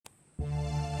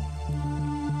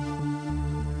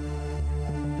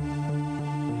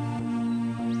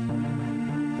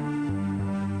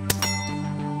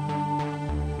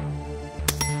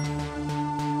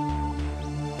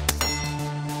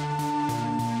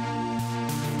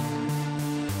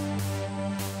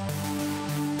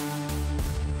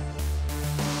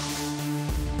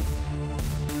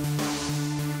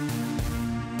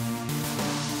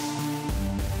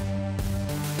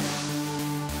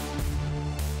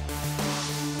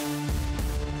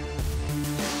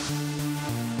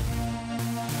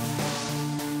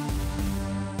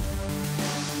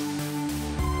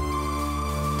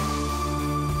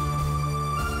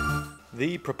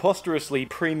The preposterously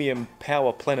premium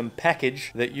power Plenum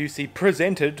package that you see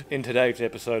presented in today's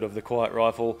episode of The Quiet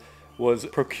Rifle was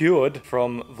procured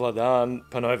from Vladan,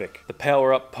 the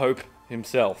power-up Pope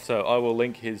himself. So I will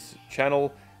link his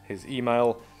channel, his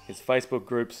email, his Facebook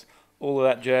groups, all of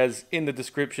that jazz in the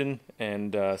description,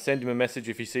 and send him a message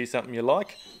if you see something you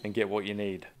like and get what you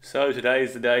need. So today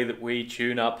is the day that we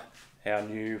tune up our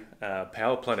new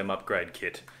power Plenum upgrade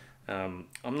kit. I'm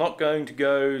not going to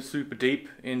go super deep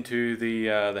into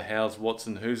the hows, whats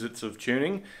and who's it's of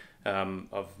tuning.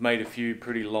 I've made a few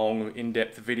pretty long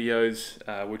in-depth videos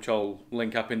which I'll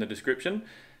link up in the description.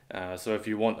 So if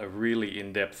you want a really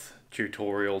in-depth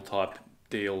tutorial type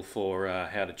deal for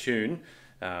how to tune,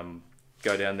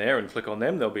 go down there and click on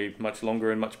them. They'll be much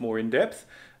longer and much more in-depth.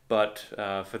 But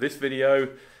for this video,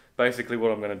 basically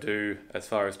what I'm going to do as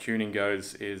far as tuning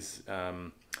goes is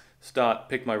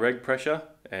pick my reg pressure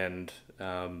and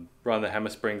run the hammer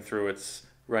spring through its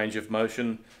range of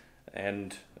motion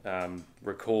and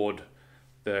record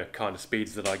the kind of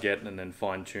speeds that I get and then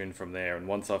fine tune from there. And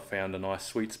once I've found a nice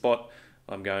sweet spot,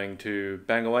 I'm going to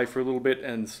bang away for a little bit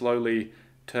and slowly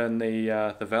turn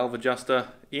the valve adjuster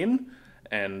in,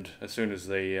 and as soon as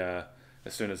the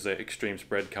extreme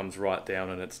spread comes right down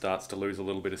and it starts to lose a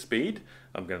little bit of speed,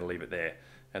 I'm going to leave it there.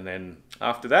 And then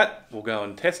after that, we'll go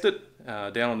and test it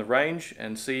down on the range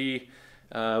and see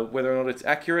whether or not it's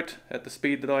accurate at the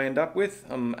speed that I end up with.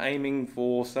 I'm aiming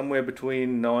for somewhere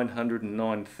between 900 and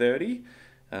 930,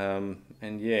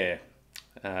 and yeah,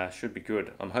 should be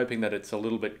good. I'm hoping that it's a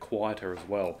little bit quieter as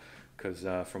well, because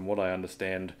from what I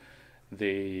understand,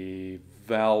 the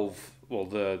valve, well,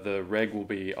 the reg will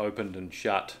be opened and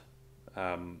shut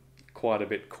quite a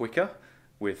bit quicker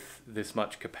with this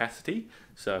much capacity.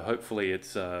 So hopefully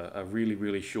it's a really,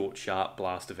 really short, sharp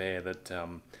blast of air that,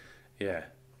 yeah,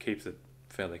 keeps it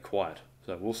fairly quiet.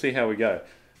 So we'll see how we go.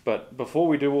 But before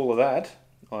we do all of that,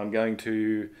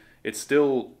 it's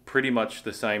still pretty much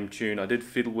the same tune. I did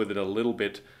fiddle with it a little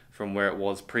bit from where it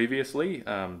was previously,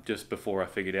 just before I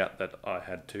figured out that I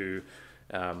had to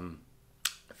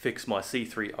fix my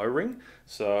C3 O-ring.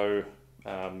 So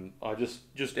I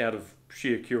just out of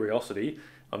sheer curiosity,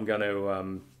 I'm going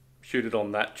to shoot it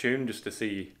on that tune just to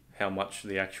see how much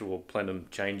the actual plenum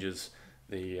changes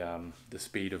the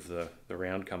speed of the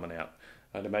round coming out.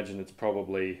 I'd imagine it's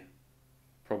probably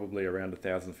around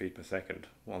 1,000 feet per second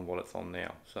on what it's on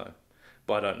now. So,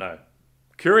 but I don't know.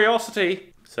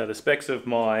 Curiosity. So the specs of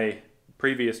my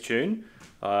previous tune,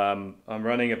 I'm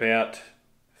running about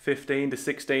 15 to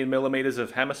 16 millimeters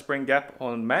of hammer spring gap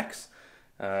on max,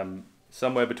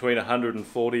 somewhere between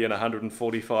 140 and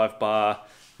 145 bar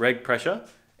reg pressure,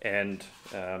 and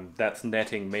that's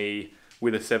netting me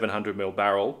with a 700 mil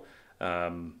barrel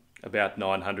about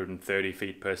 930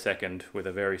 feet per second with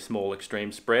a very small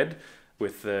extreme spread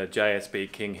with the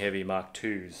JSB King Heavy Mark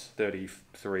II's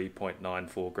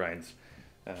 33.94 grains.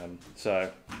 So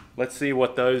let's see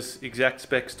what those exact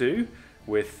specs do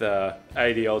with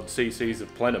 80 odd cc's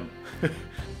of plenum.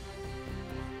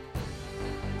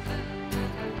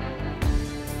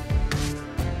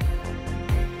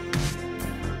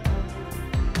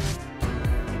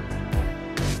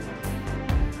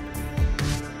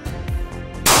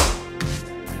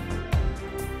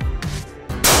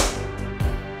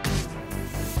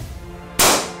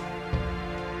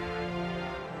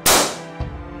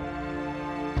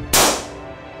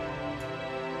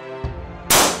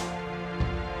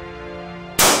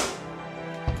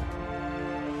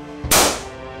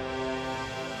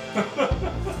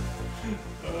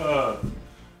 Oh,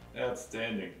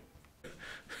 outstanding.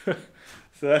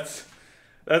 So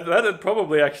that'd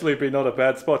probably actually be not a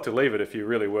bad spot to leave it if you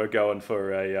really were going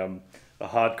for a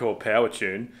hardcore power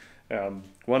tune.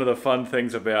 One of the fun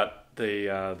things about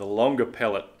the longer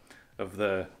pellet of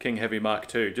the King Heavy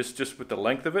Mark II, just with the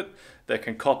length of it, they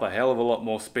can cop a hell of a lot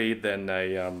more speed than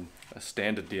a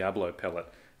standard Diablo pellet,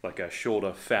 like a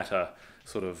shorter, fatter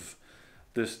sort of.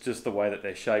 Just the way that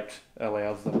they're shaped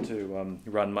allows them to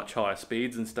run much higher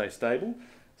speeds and stay stable.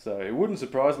 So it wouldn't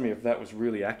surprise me if that was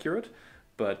really accurate,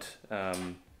 but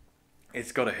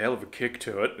it's got a hell of a kick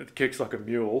to it. It kicks like a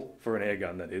mule, for an air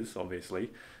gun that is, obviously.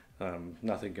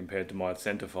 Nothing compared to my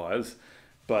centerfires.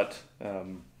 But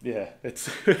yeah, it's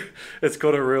it's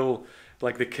got a real,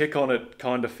 like the kick on it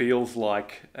kind of feels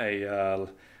like a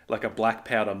black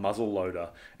powder muzzle loader.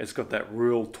 It's got that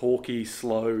real torquey,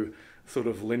 slow, sort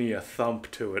of linear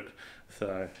thump to it,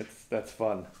 so that's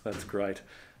fun. That's great.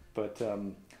 But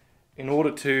in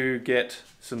order to get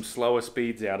some slower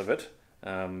speeds out of it,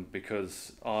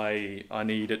 because I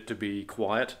need it to be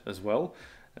quiet as well,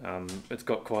 it's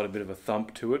got quite a bit of a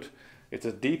thump to it. It's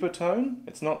a deeper tone.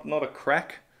 It's not a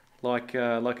crack like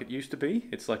it used to be.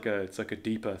 It's like a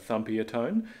deeper, thumpier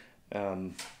tone.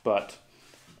 But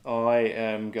I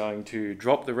am going to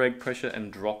drop the reg pressure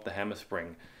and drop the hammer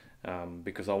spring,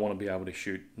 because I want to be able to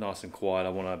shoot nice and quiet. I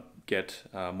want to get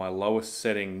my lowest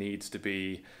setting needs to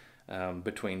be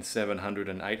between 700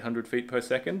 and 800 feet per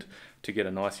second to get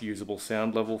a nice usable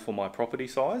sound level for my property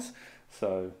size.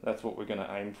 So that's what we're going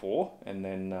to aim for, and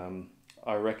then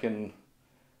I reckon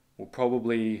we'll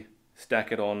probably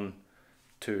stack it on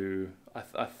to,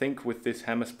 I think with this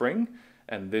hammer spring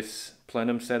and this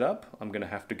plenum setup, I'm going to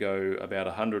have to go about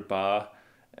 100 bar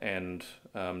and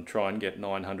try and get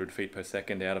 900 feet per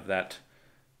second out of that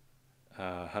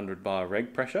 100 bar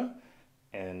reg pressure,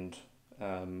 and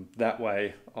that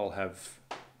way I'll have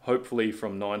hopefully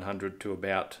from 900 to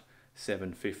about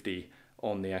 750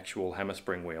 on the actual hammer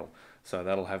spring wheel. So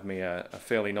that'll have me a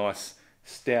fairly nice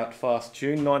stout fast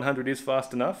tune. 900 is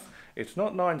fast enough. It's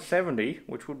not 970,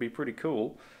 which would be pretty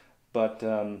cool, but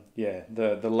yeah,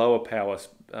 the lower power,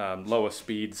 lower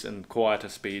speeds and quieter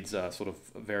speeds are sort of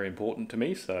very important to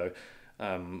me, so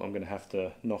I'm going to have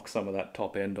to knock some of that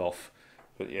top end off.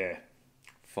 But yeah,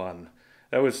 fun.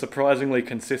 That was surprisingly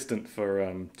consistent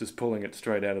for just pulling it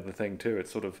straight out of the thing too. It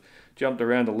sort of jumped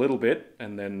around a little bit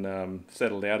and then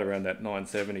settled out around that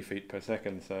 970 feet per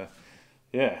second. So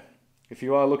yeah, if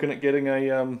you are looking at getting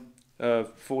a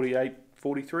 48,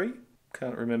 43,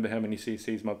 can't remember how many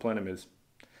cc's my Plenum is.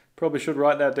 Probably should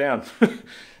write that down.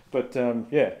 But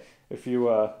yeah, if you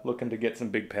are looking to get some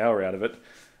big power out of it,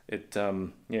 it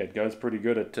goes pretty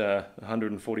good at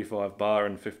 145 bar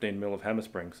and 15 mil of hammer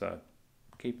spring. So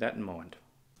keep that in mind.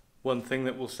 One thing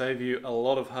that will save you a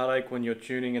lot of heartache when you're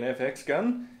tuning an FX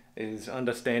gun is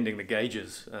understanding the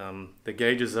gauges. The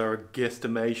gauges are a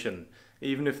guesstimation.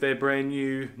 Even if they're brand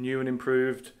new and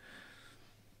improved.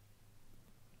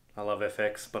 I love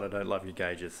FX, but I don't love your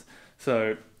gauges.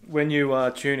 So when you are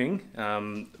tuning,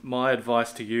 my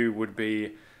advice to you would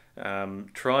be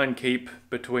try and keep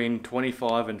between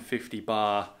 25 and 50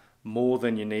 bar more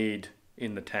than you need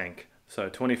in the tank. So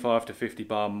 25 to 50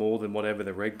 bar more than whatever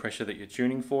the reg pressure that you're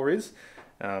tuning for is,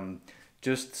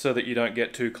 just so that you don't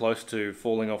get too close to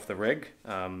falling off the reg,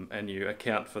 and you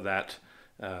account for that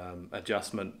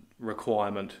adjustment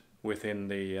requirement within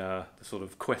the sort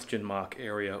of question mark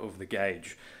area of the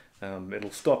gauge.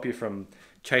 It'll stop you from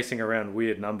chasing around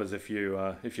weird numbers if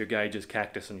your gauge is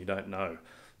cactus and you don't know.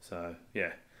 So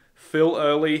yeah, fill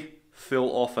early, fill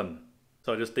often.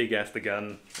 So I just degassed the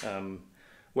gun,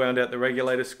 wound out the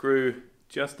regulator screw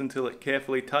just until it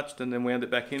carefully touched, and then wound it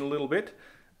back in a little bit,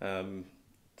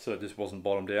 so it just wasn't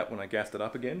bottomed out when I gassed it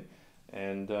up again.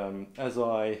 And as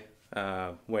I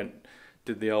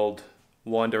did the old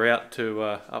winder out to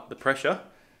up the pressure,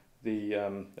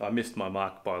 I missed my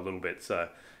mark by a little bit, so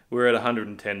we're at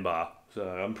 110 bar. So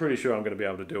I'm pretty sure I'm going to be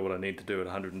able to do what I need to do at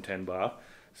 110 bar.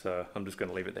 So I'm just going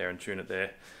to leave it there and tune it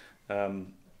there.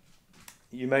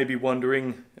 You may be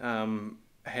wondering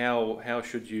how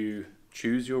should you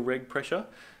choose your reg pressure,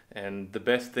 and the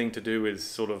best thing to do is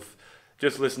sort of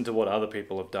just listen to what other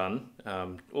people have done.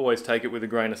 Always take it with a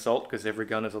grain of salt because every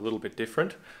gun is a little bit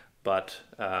different, but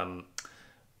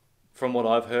from what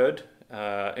I've heard,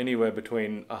 anywhere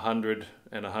between 100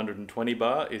 and 120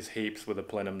 bar is heaps with a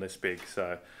plenum this big.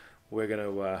 So we're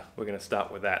gonna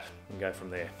start with that and go from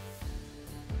there.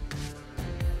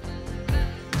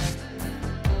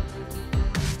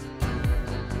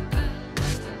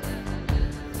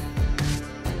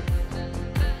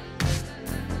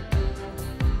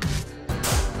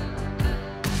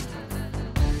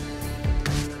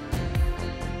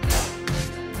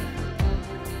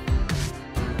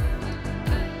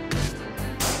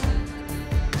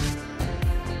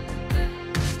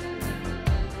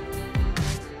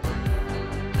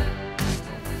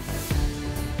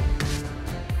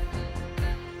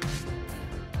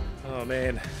 Oh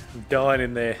man, I'm dying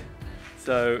in there.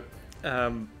 So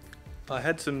I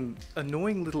had some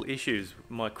annoying little issues.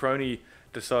 My crony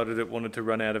decided it wanted to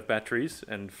run out of batteries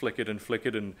and flickered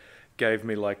and gave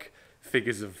me like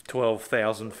figures of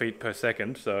 12,000 feet per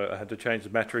second, so I had to change the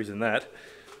batteries in that.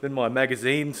 Then my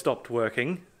magazine stopped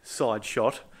working, side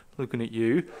shot, looking at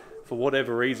you. For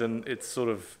whatever reason, it's sort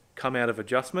of come out of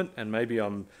adjustment, and maybe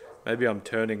I'm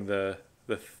turning the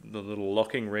little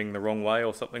locking ring the wrong way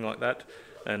or something like that,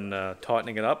 and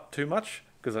tightening it up too much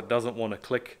because it doesn't want to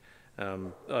click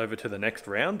over to the next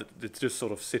round. It's just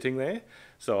sort of sitting there.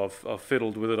 So I've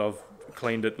fiddled with it, I've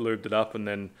cleaned it, lubed it up, and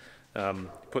then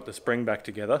put the spring back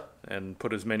together and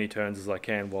put as many turns as I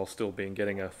can while still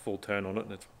getting a full turn on it,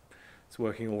 and it's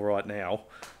working all right now.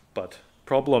 But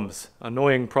problems,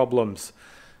 annoying problems.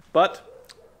 But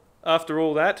after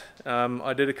all that,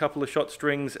 I did a couple of shot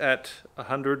strings at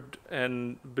 100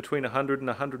 and between 100 and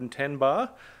 110 bar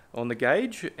on the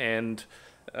gauge, and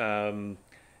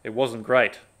it wasn't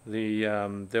great.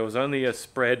 There was only a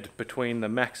spread between the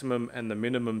maximum and the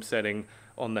minimum setting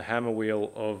on the hammer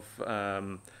wheel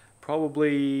of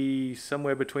probably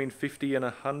somewhere between 50 and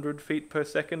 100 feet per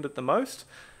second at the most,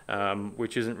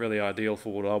 which isn't really ideal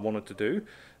for what I wanted to do.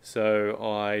 So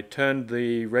I turned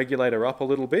the regulator up a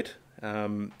little bit,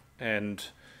 and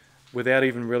without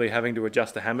even really having to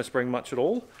adjust the hammer spring much at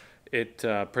all, it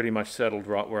pretty much settled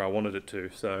right where I wanted it to.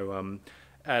 So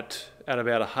at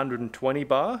about 120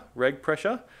 bar reg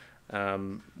pressure,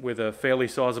 with a fairly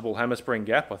sizable hammer spring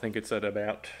gap, I think it's at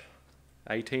about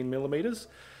 18 millimeters,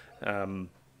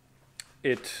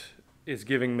 it is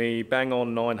giving me bang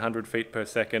on 900 feet per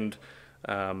second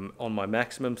on my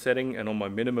maximum setting, and on my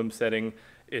minimum setting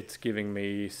it's giving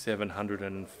me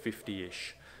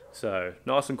 750-ish. So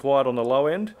nice and quiet on the low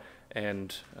end,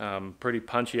 and pretty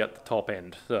punchy at the top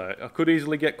end. So I could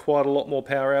easily get quite a lot more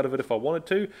power out of it if I wanted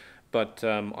to, but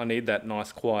I need that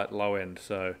nice quiet low end.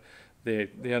 So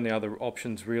the only other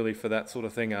options really for that sort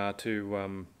of thing are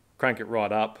to crank it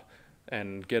right up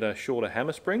and get a shorter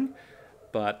hammer spring.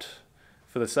 But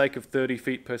for the sake of 30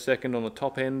 feet per second on the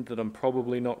top end that I'm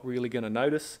probably not really going to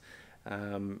notice,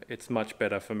 it's much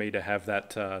better for me to have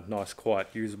that nice quiet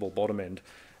usable bottom end.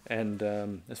 And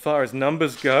as far as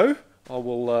numbers go, I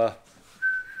will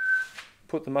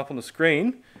put them up on the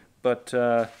screen, but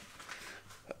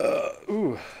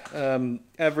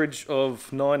average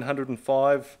of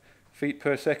 905 feet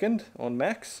per second on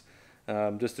max.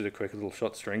 Just did a quick little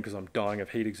shot string because I'm dying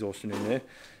of heat exhaustion in there.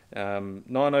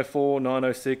 904,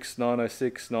 906,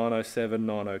 906, 907,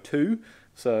 902.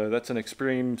 So that's an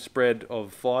extreme spread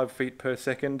of 5 feet per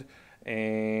second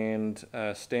and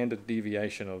a standard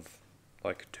deviation of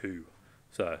like 2.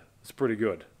 So it's pretty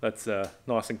good. That's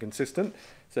nice and consistent.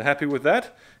 So happy with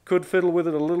that. Could fiddle with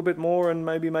it a little bit more and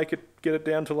maybe get it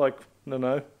down to like, I don't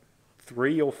know,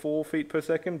 3 or 4 feet per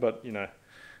second, but you know,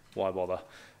 why bother?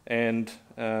 And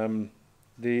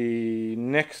the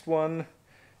next one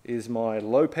is my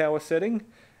low power setting,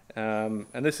 and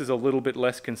this is a little bit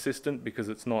less consistent because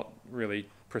it's not really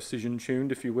precision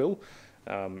tuned, if you will.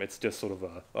 It's just sort of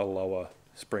a lower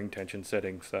spring tension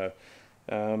setting. So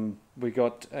we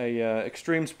got a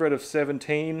extreme spread of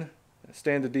 17, a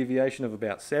standard deviation of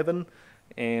about 7,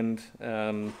 and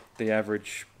the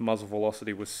average muzzle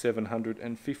velocity was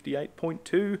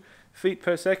 758.2 feet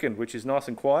per second, which is nice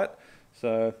and quiet.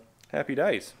 So happy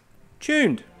days.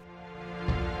 Tuned.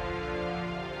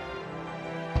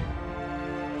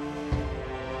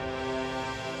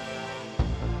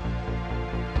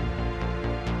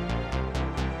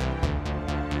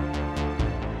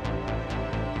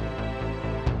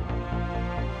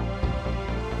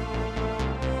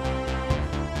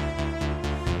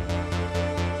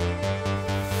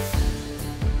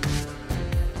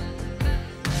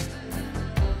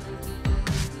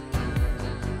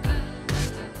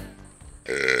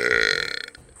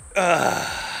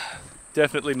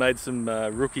 Definitely made some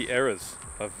rookie errors.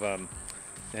 It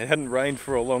hadn't rained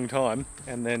for a long time,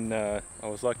 and then I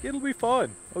was like, it'll be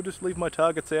fine, I'll just leave my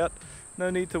targets out,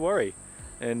 no need to worry.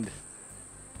 And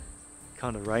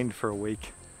kind of rained for a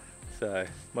week, so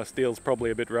my steel's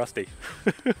probably a bit rusty.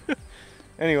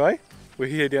 Anyway, we're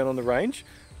here down on the range,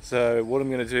 so what I'm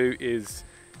going to do is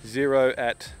zero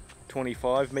at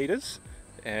 25 meters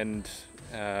and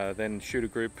then shoot a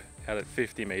group out at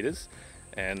 50 meters,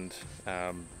 and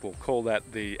we'll call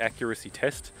that the accuracy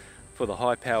test for the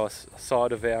high power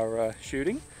side of our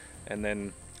shooting. And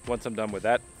then once I'm done with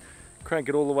that, crank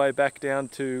it all the way back down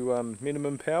to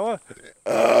minimum power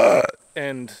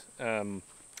and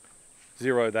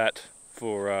zero that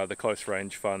for the close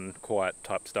range, fun, quiet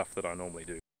type stuff that I normally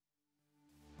do.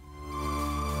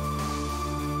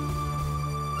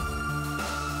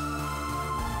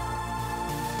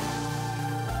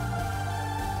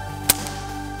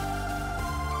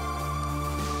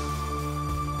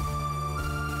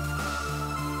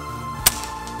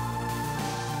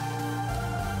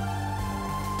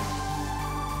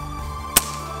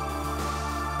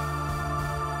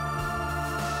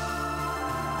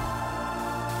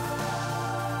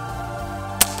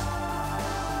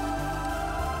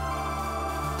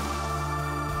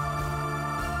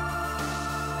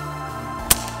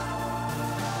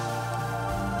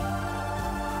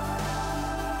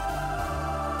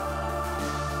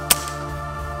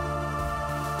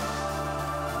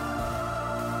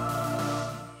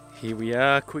 Here we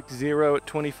are, quick zero at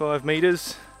 25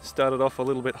 meters. Started off a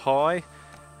little bit high,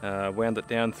 wound it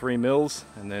down 3 mils,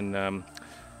 and then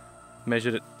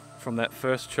measured it from that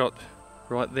first shot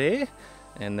right there.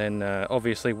 and then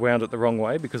obviously wound it the wrong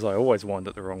way, because I always wind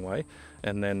it the wrong way,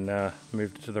 and then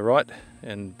moved it to the right,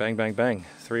 and bang, bang, bang.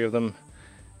 3 of them,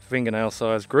 fingernail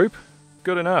size group.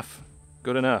 Good enough,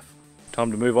 good enough.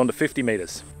 Time to move on to 50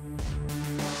 meters.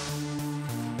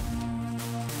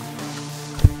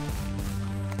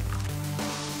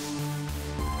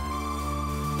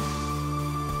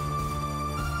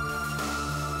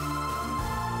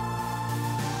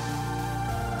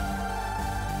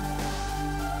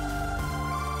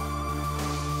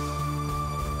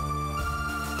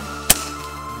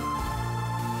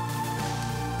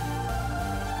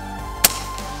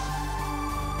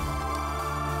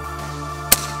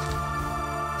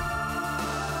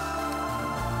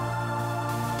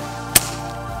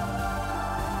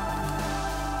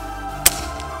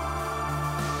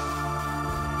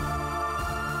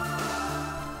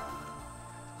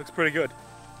 Looks pretty good.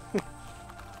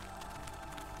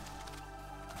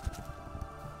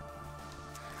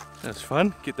 That's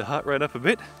fun, get the heart rate up a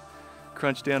bit,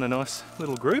 crunch down a nice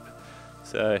little group.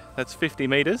 So that's 50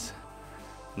 meters,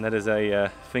 and that is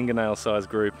a fingernail size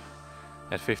group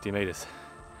at 50 meters.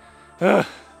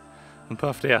 I'm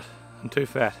puffed out, I'm too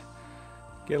fat.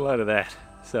 Get a load of that.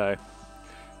 So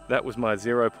that was my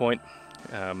 0 point.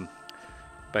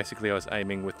 Basically I was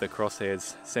aiming with the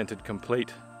crosshairs centered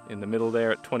complete in the middle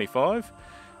there at 25,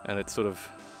 and it sort of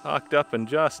arced up and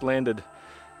just landed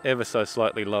ever so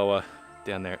slightly lower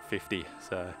down there at 50.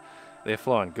 So they're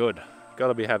flying good.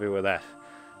 Gotta be happy with that.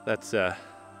 That's a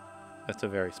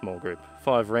very small group.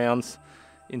 5 rounds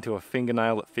into a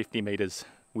fingernail at 50 meters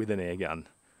with an air gun.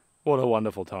 What a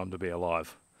wonderful time to be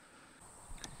alive.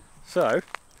 So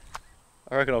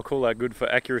I reckon I'll call that good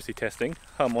for accuracy testing.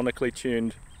 Harmonically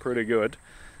tuned, pretty good.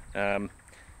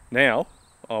 Now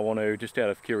I want to, just out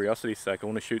of curiosity's sake, I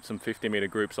want to shoot some 50 meter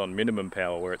groups on minimum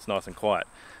power where it's nice and quiet,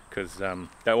 because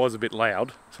that was a bit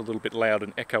loud. It's a little bit loud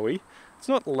and echoey. It's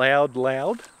not loud.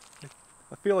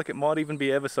 I feel like it might even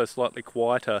be ever so slightly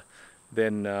quieter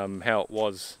than how it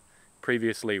was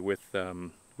previously with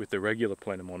the regular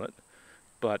Plenum on it,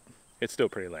 but it's still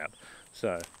pretty loud.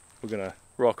 So we're gonna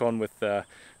rock on with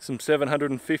some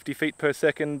 750 feet per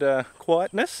second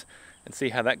quietness and see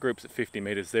how that groups at 50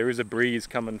 meters. There is a breeze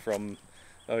coming from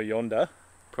yonder.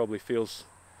 Probably feels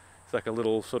it's like a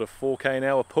little sort of 4k an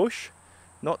hour push.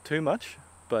 Not too much,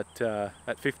 but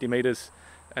at 50 meters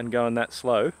and going that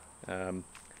slow,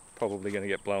 probably going to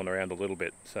get blown around a little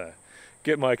bit. So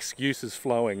get my excuses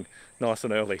flowing nice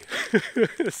and early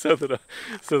so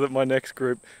that my next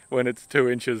group, when it's 2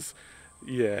 inches,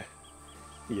 yeah.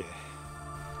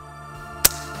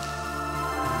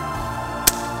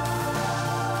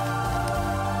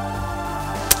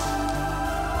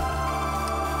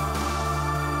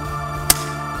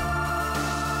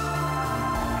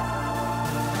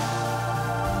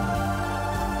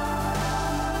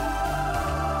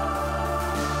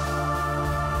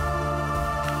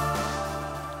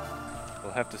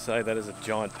 I have to say that is a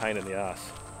giant pain in the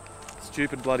ass.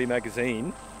 Stupid bloody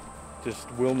magazine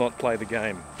just will not play the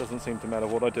game. Doesn't seem to matter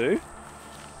what I do.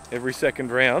 Every second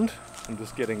round I'm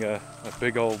just getting a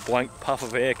big old blank puff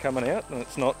of air coming out, and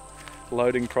it's not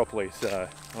loading properly, so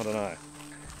I don't know.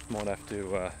 Might have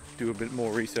to do a bit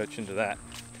more research into that.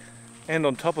 And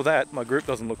on top of that, my group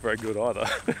doesn't look very good either.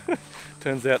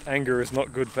 Turns out anger is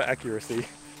not good for accuracy.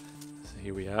 So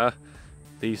here we are.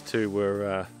 These two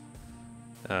were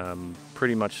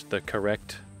pretty much the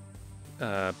correct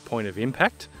point of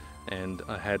impact, and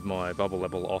I had my bubble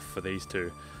level off for these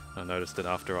two. I noticed it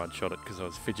after I'd shot it because I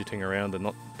was fidgeting around and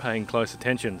not paying close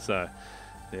attention, so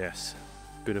yes,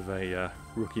 bit of a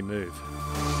rookie move.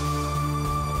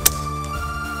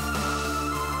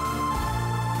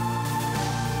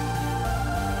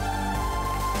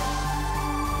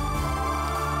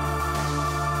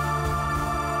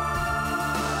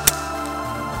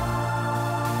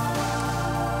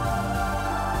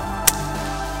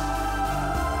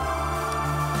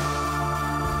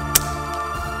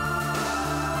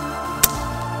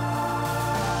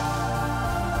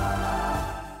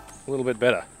 A little bit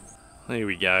better. There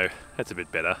we go. That's a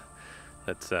bit better.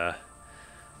 That's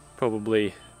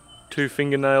probably 2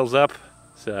 fingernails up.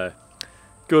 So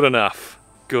good enough.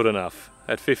 Good enough.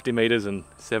 At 50 meters and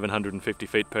 750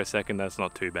 feet per second, that's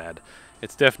not too bad.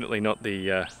 It's definitely not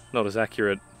the not as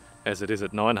accurate as it is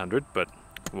at 900, but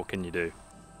what can you do?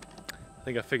 I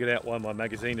think I figured out why my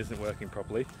magazine isn't working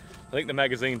properly. I think the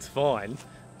magazine's fine.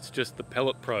 It's just the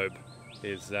pellet probe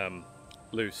is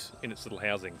loose in its little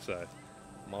housing. So.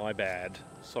 My bad,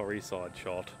 sorry side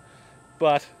shot,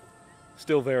 but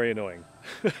still very annoying.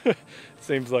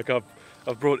 Seems like I've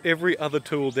brought every other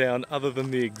tool down other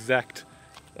than the exact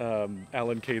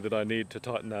Allen key that I need to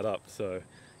tighten that up. So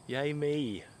Yay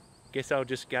me. Guess I'll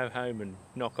just go home and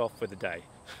knock off for the day.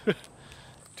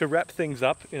 To wrap things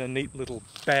up in a neat little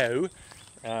bow,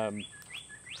 I'm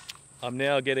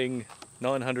now getting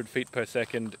 900 feet per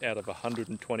second out of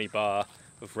 120 bar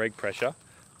of reg pressure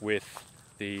with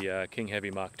the King Heavy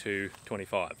Mark II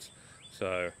 25s.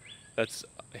 So that's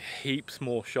heaps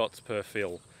more shots per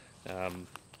fill.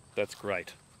 That's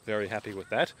great. Very happy with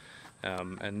that.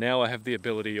 And now I have the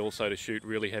ability also to shoot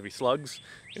really heavy slugs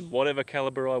in whatever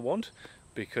caliber I want,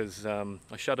 because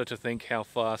I shudder to think how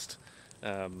fast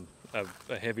a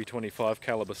heavy 25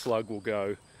 caliber slug will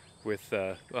go with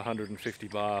 150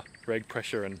 bar reg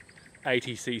pressure and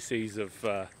 80 cc's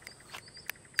of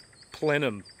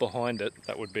Plenum behind it.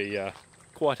 That would be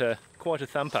quite a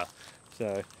thumper.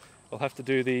 So I'll have to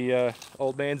do the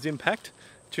old man's impact,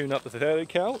 tune up the 30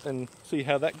 cal and see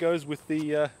how that goes with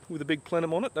the big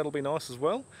Plenum on it. That'll be nice as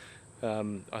well.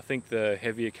 I think the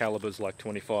heavier calibers like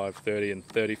 25, 30 and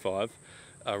 35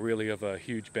 are really of a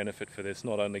huge benefit for this.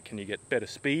 Not only can you get better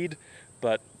speed,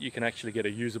 but you can actually get a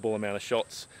usable amount of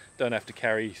shots. Don't have to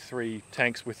carry 3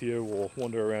 tanks with you or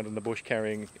wander around in the bush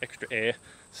carrying extra air.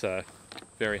 So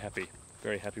very happy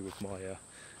with my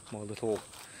my little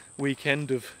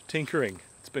weekend of tinkering.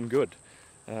 It's been good.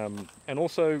 And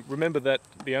also remember that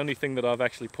the only thing that I've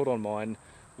actually put on mine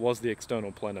was the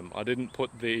external plenum. I didn't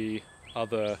put the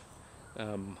other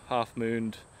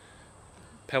half-mooned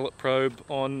pellet probe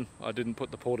on, I didn't put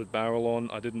the ported barrel on,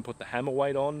 I didn't put the hammer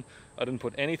weight on, I didn't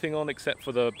put anything on except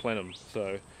for the plenum.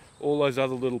 So all those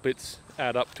other little bits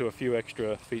add up to a few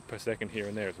extra feet per second here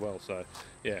and there as well. So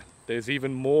yeah, there's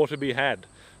even more to be had.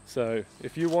 So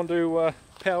if you want to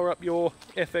power up your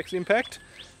FX Impact,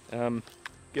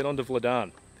 get on to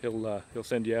Vladan. He'll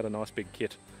send you out a nice big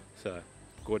kit. So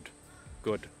good.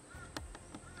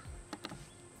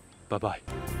 Bye bye.